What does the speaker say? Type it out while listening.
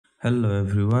Hello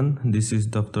everyone, this is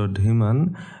Dr.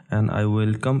 Dhiman and I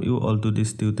welcome you all to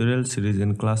this tutorial series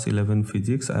in class 11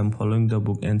 physics. I am following the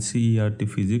book NCERT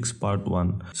Physics Part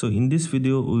 1. So in this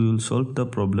video we will solve the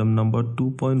problem number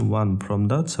 2.1 from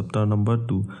the chapter number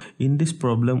 2. In this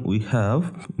problem we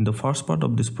have, in the first part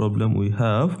of this problem we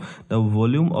have the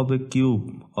volume of a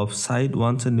cube of side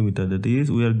 1 centimeter. That is,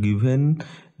 we are given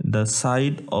the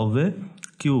side of a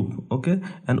cube, okay,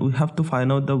 and we have to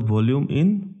find out the volume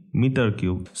in meter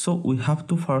cube. So we have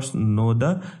to first know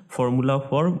the formula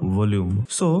for volume.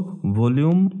 So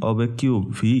volume of a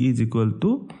cube, V is equal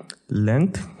to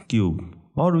length cube,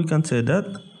 or we can say that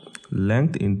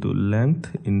length into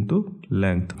length into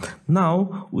length.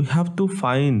 Now we have to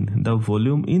find the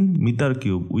volume in meter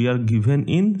cube. We are given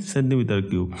in centimeter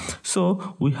cube,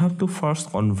 so we have to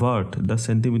first convert the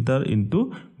centimeter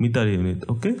into meter unit.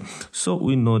 Okay, so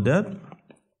we know that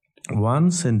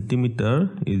 1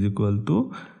 centimeter is equal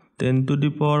to 10 to the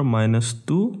power minus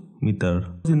 2 meter.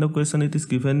 In the question it is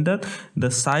given that the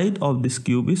side of this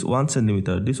cube is 1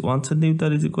 centimeter. This 1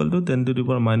 centimeter is equal to 10 to the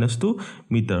power minus 2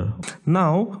 meter.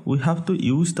 Now we have to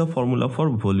use the formula for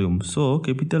volume. So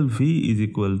capital V is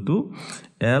equal to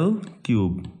L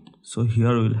cube. So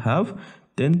here we will have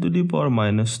 10 to the power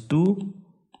minus 2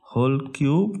 whole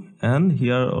cube, and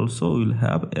here also we will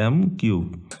have m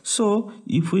cube. So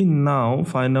if we now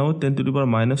find out 10 to the power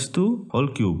minus 2 whole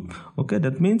cube, okay,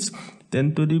 that means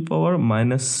 10 to the power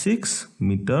minus 6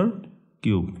 meter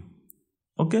cube.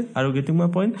 Okay, are you getting my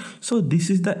point? So this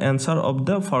is the answer of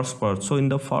the first part. So in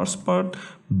the first part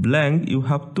blank you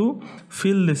have to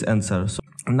fill this answer. So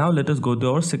now let us go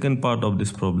to our second part of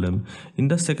this problem. In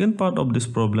the second part of this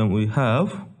problem we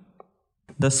have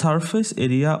the surface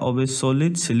area of a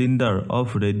solid cylinder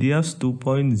of radius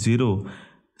 2.0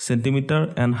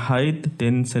 centimeter and height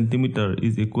 10 centimeter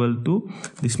is equal to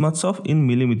this much of in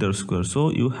millimeter square. So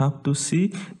you have to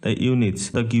see the units.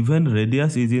 The given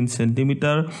radius is in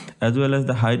centimeter as well as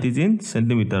the height is in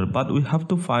centimeter, but we have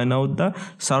to find out the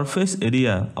surface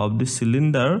area of the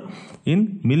cylinder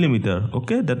in millimeter.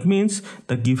 Okay, that means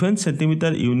the given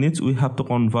centimeter units we have to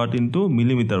convert into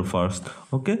millimeter first.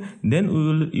 Okay, then we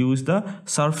will use the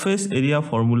surface area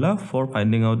formula for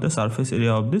finding out the surface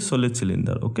area of the solid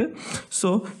cylinder. Okay,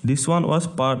 so this one was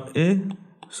part A.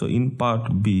 So in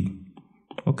part B,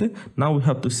 okay, now we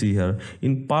have to see here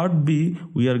in part B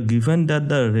we are given that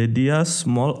the radius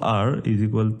small r is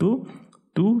equal to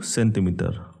 2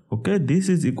 centimeter. Okay, this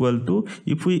is equal to,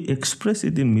 if we express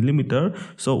it in millimeter,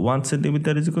 so 1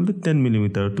 centimeter is equal to 10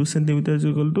 millimeter, 2 centimeter is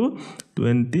equal to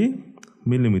 20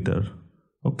 millimeter.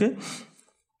 Okay,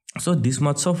 so this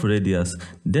much of radius.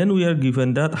 Then we are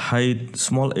given that height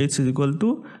small h is equal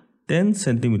to 10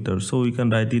 centimeter, so we can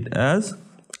write it as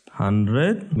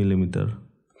 100 millimeter.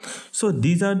 So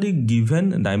these are the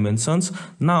given dimensions.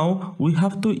 Now we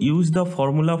have to use the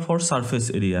formula for surface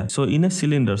area. So in a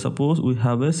cylinder, suppose we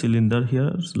have a cylinder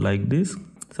here like this.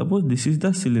 Suppose this is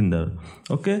the cylinder.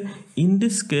 Okay, in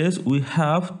this case we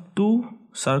have two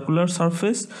circular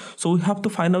surface, so we have to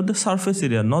find out the surface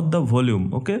area, not the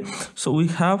volume. Okay, so we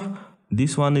have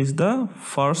this one is the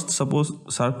first, suppose,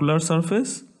 circular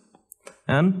surface,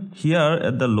 and here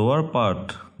at the lower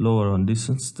part, lower one, this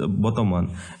is the bottom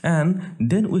one, and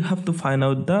then we have to find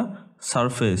out the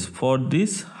surface for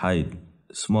this height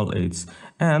small h,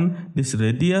 and this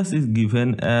radius is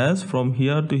given as from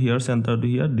here to here, center to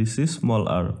here, this is small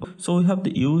r. So we have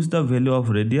to use the value of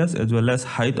radius as well as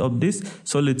height of this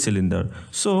solid cylinder.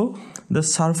 So the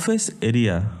surface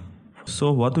area,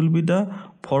 so what will be the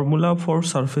formula for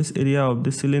surface area of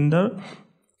the cylinder?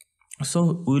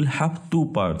 So we will have two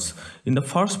parts. In the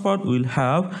first part we will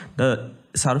have the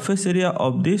surface area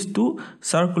of these two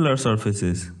circular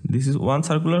surfaces. This is one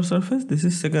circular surface, this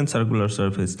is second circular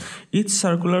surface. Each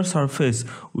circular surface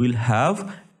will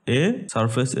have a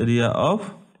surface area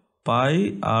of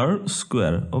pi r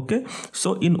square. Okay,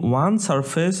 so in one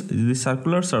surface, the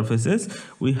circular surfaces,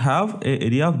 we have a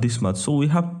area of this much. So we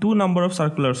have two number of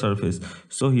circular surface,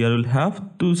 so here we'll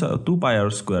have 2 pi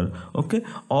r square. Okay,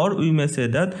 or we may say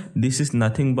that this is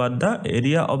nothing but the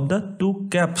area of the two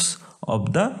caps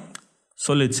of the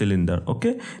solid cylinder.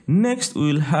 Okay, next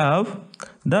we will have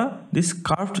this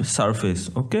curved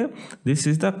surface. Okay, this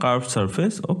is the curved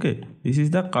surface. Okay, this is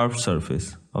the curved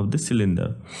surface of the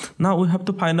cylinder. Now we have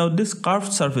to find out this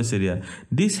curved surface area.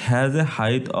 This has a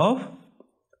height of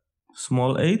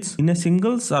small h. In a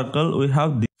single circle we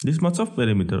have this much of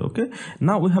perimeter. Okay,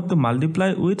 now we have to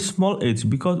multiply with small h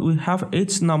because we have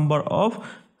h number of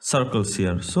circles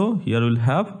here. So here we'll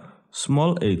have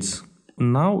small h.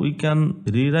 Now we can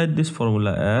rewrite this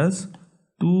formula as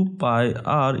 2 pi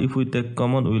r. If we take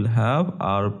common, we will have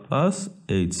r plus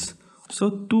h. So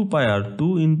 2 pi r,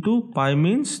 2 into pi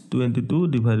means 22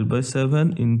 divided by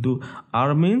 7 into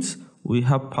r means we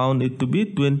have found it to be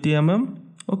 20 mm.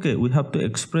 Okay, we have to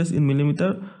express in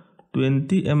millimeter,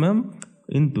 20 mm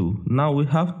into, now we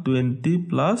have 20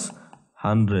 plus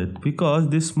 100 because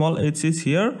this small h is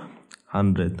here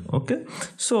 100. Okay,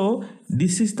 so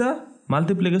this is the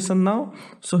multiplication now.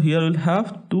 So here we'll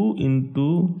have 2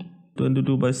 into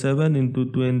 22 by 7 into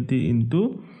 20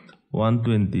 into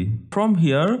 120. From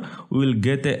here we will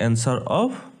get an answer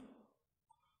of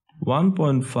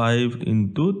 1.5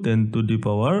 into 10 to the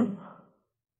power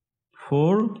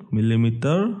 4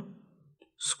 millimeter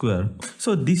square.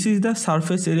 So this is the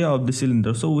surface area of the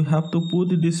cylinder. So we have to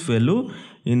put this value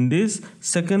in this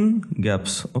second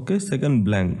gaps, okay, second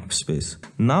blank space.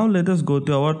 Now let us go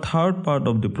to our third part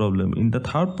of the problem. In the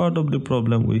third part of the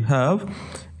problem we have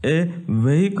a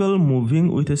vehicle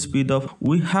moving with a speed of,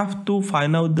 we have to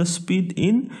find out the speed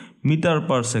in meter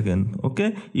per second.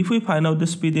 Okay, if we find out the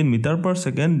speed in meter per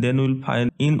second, then we'll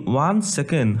find in 1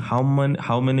 second how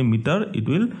many meter it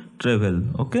will travel.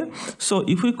 Okay, so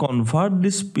if we convert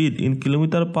this speed in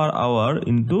kilometer per hour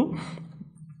into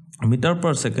meter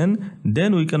per second,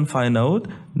 then we can find out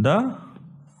the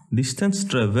distance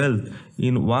traveled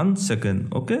in 1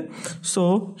 second. Okay,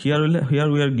 so here we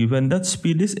are given that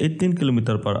speed is 18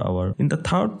 kilometer per hour. In the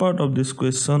third part of this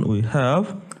question we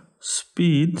have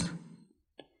speed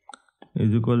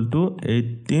is equal to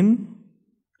 18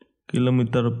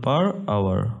 kilometer per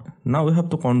hour. Now we have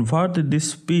to convert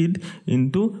this speed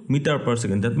into meter per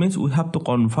second. That means we have to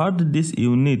convert this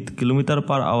unit kilometer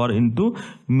per hour into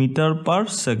meter per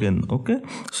second. Okay,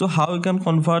 so how we can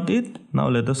convert it? Now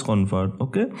let us convert.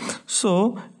 Okay,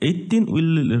 so 18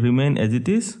 will remain as it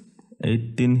is.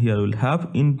 18 here will have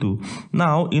into,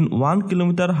 now in 1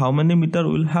 kilometer how many meter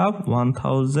will have?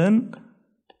 1000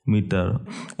 meter,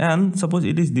 and suppose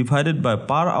it is divided by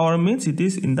per hour means it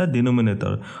is in the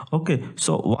denominator. Okay,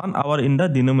 so 1 hour in the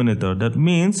denominator, that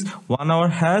means 1 hour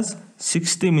has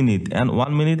 60 minutes and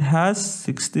 1 minute has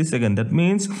 60 seconds. That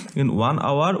means in 1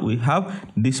 hour we have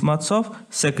this much of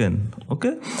second.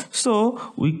 Okay, so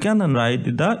we can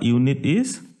write the unit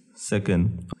is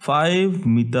second, 5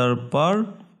 meter per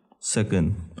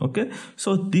second. Okay,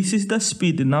 so this is the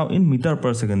speed now in meter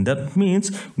per second. That means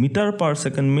meter per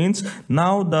second means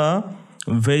now the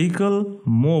vehicle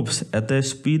moves at a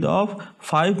speed of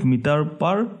 5 meter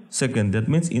per second. That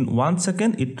means in 1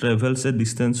 second it travels a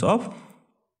distance of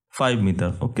 5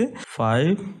 meter. Okay,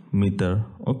 5 meter.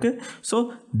 Okay,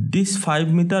 so this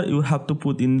 5 meter you have to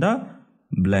put in the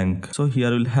blank. So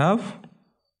here we'll have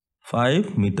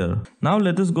 5 meter. Now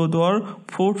let us go to our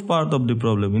fourth part of the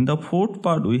problem. In the fourth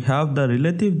part we have the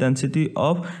relative density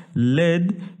of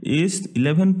lead is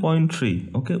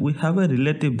 11.3. okay, we have a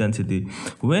relative density.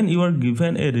 When you are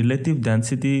given a relative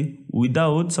density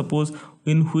without suppose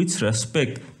in which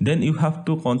respect, then you have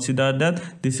to consider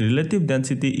that this relative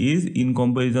density is in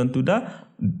comparison to the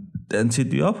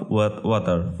density of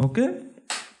water. Okay,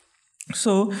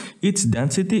 so its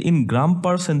density in gram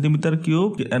per centimeter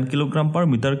cube and kilogram per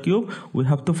meter cube we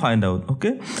have to find out.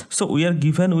 Okay, so we are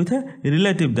given with a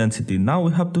relative density. Now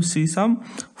we have to see some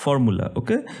formula.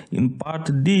 Okay, in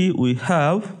part D we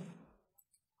have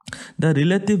the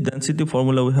relative density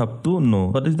formula. We have to know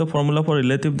what is the formula for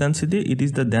relative density. It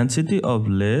is the density of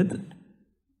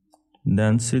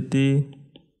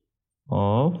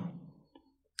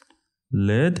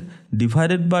lead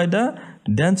divided by the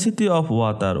density of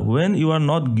water when you are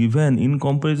not given in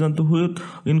comparison to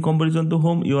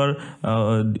whom you are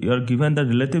given the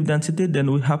relative density, then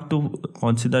we have to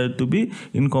consider it to be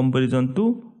in comparison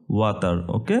to water.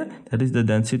 Okay, that is the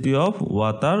density of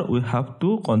water we have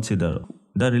to consider.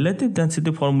 The relative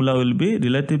density formula will be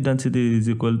relative density is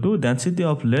equal to density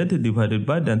of lead divided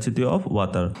by density of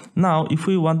water. Now if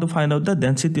we want to find out the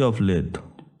density of lead,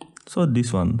 so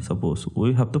this one, suppose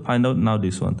we have to find out now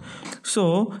this one.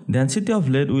 So density of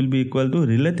lead will be equal to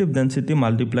relative density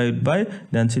multiplied by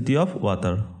density of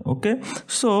water. Okay,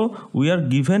 so we are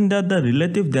given that the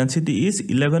relative density is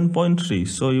 11.3.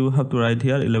 so you have to write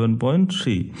here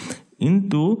 11.3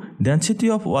 into density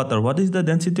of water. What is the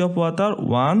density of water?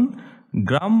 1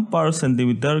 gram per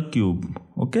centimeter cube.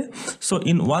 Okay, so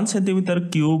in 1 centimeter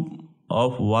cube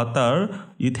of water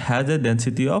it has a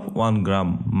density of 1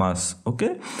 gram mass.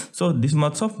 Okay, so this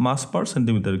much of mass per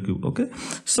centimeter cube. Okay,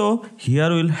 so here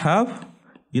we'll have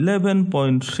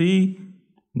 11.3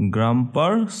 gram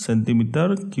per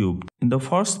centimeter cube. In the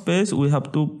first page we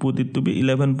have to put it to be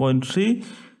 11.3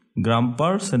 gram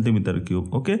per centimeter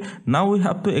cube. Okay, now we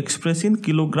have to express in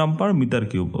kilogram per meter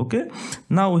cube. Okay,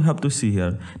 now we have to see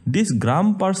here this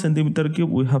gram per centimeter cube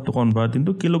we have to convert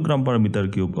into kilogram per meter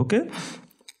cube. Okay,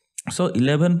 So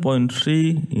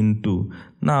 11.3 into,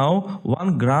 now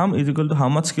 1 gram is equal to how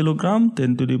much kilogram?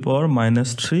 10 to the power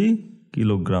minus 3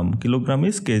 kilogram. Kilogram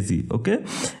is kg, okay?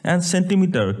 And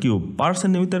centimeter cube, per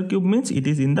centimeter cube means it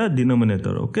is in the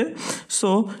denominator, okay?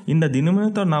 So in the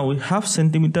denominator now we have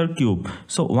centimeter cube.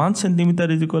 So 1 centimeter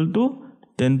is equal to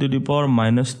 10 to the power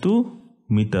minus 2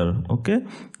 meter, okay?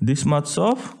 This much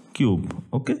of cube,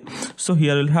 okay? So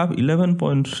here we'll have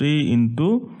 11.3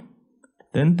 into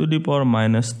 10 to the power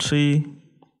minus 3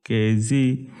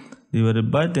 kg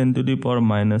divided by 10 to the power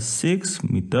minus 6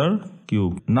 meter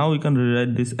cube. Now we can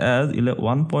rewrite this as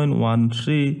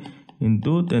 1.13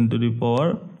 into 10 to the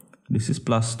power, this is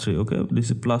plus 3, okay,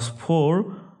 this is plus 4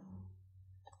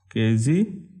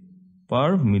 kg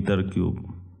per meter cube,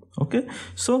 okay.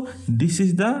 So this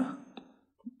is the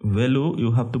value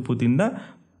you have to put in the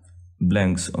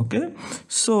blanks, okay.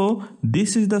 So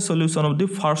this is the solution of the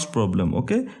first problem,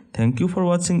 okay. Thank you for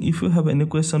watching. If you have any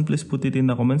question, please put it in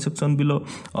the comment section below.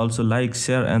 Also like,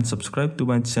 share and subscribe to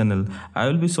my channel. I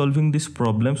will be solving these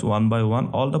problems one by one.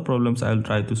 All the problems I will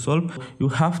try to solve. You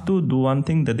have to do one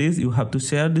thing, that is you have to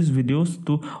share these videos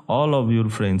to all of your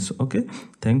friends, okay.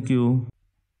 Thank you.